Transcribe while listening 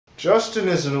Justin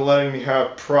isn't letting me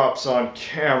have props on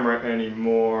camera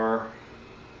anymore.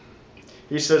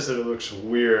 He says that it looks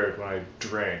weird when I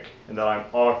drink and that I'm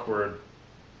awkward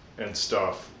and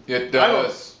stuff. It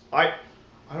does. I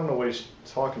don't know what he's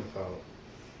talking about.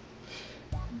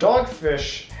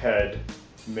 Dogfish Head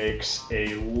makes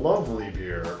a lovely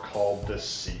beer called the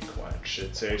SeaQuench.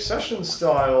 It's a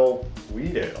session-style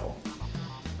wheat ale,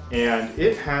 and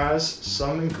it has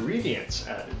some ingredients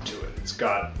added to it. It's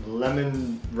got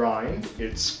lemon rind,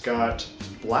 it's got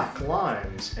black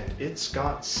limes, and it's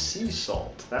got sea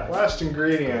salt. That last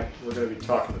ingredient we're going to be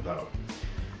talking about.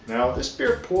 Now, this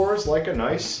beer pours like a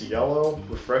nice yellow,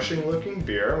 refreshing-looking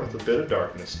beer with a bit of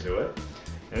darkness to it.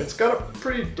 And it's got a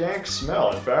pretty dank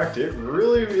smell. In fact, it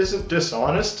really isn't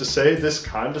dishonest to say this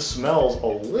kind of smells a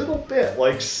little bit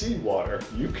like seawater.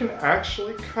 You can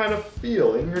actually kind of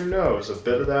feel in your nose a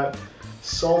bit of that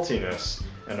saltiness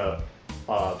and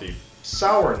the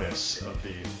sourness of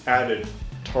the added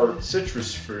tart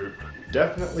citrus fruit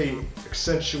definitely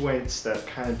accentuates that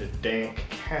kind of dank,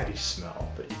 catty smell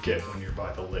that you get when you're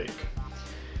by the lake.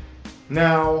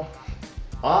 Now,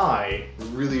 I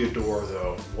really adore,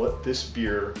 though, what this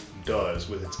beer does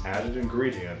with its added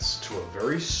ingredients to a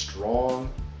very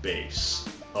strong base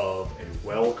of a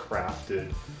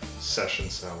well-crafted session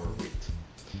sour wheat.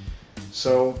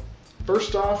 So,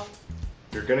 first off,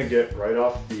 you're going to get right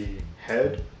off the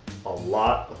head a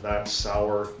lot of that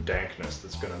sour dankness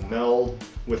that's going to meld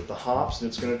with the hops, and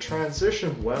it's going to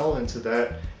transition well into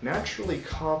that naturally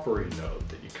coppery note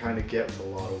that you kind of get with a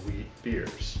lot of wheat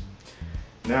beers.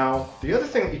 Now, the other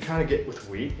thing that you kind of get with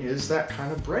wheat is that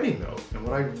kind of bready note. And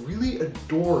what I really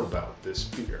adore about this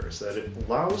beer is that it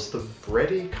allows the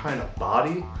bready kind of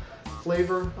body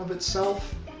flavor of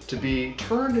itself to be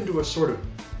turned into a sort of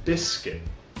biscuit,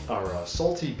 or a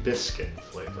salty biscuit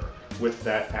flavor, with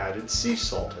that added sea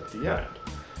salt at the end.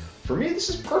 For me, this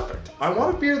is perfect. I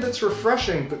want a beer that's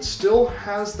refreshing, but still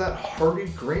has that hearty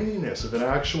graininess of an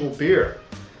actual beer.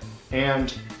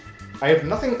 And I have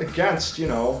nothing against,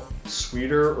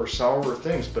 sweeter or sourer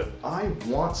things, but I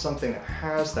want something that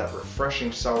has that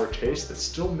refreshing sour taste that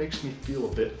still makes me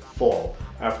feel a bit full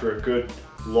after a good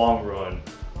long run.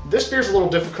 This beer's a little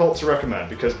difficult to recommend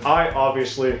because I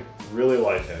obviously really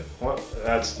like it. Well,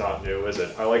 that's not new, is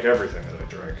it? I like everything that I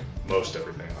drink. Most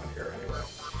everything on here, anyway.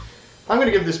 I'm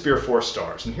going to give this beer 4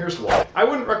 stars, and here's why. I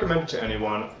wouldn't recommend it to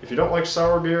anyone. If you don't like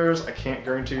sour beers, I can't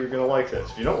guarantee you're going to like this.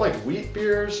 If you don't like wheat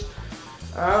beers,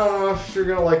 I don't know if you're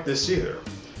going to like this either.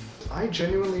 I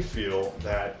genuinely feel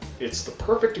that it's the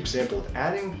perfect example of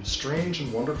adding strange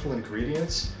and wonderful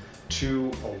ingredients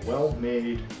to a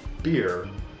well-made beer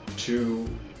to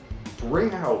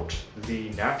bring out the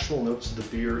natural notes of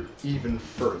the beer even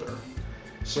further.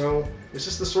 So, is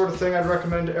this the sort of thing I'd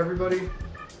recommend to everybody?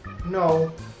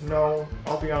 No,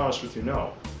 I'll be honest with you,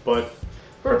 no. But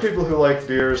there are people who like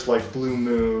beers like Blue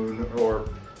Moon, or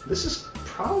this is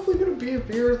probably going to be a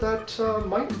beer that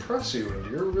might impress you and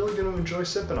you're really going to enjoy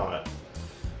sipping on it.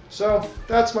 So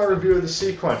that's my review of the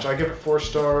SeaQuench. I give it 4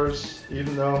 stars,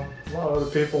 even though a lot of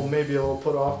other people may be a little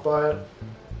put off by it.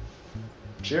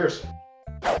 Cheers.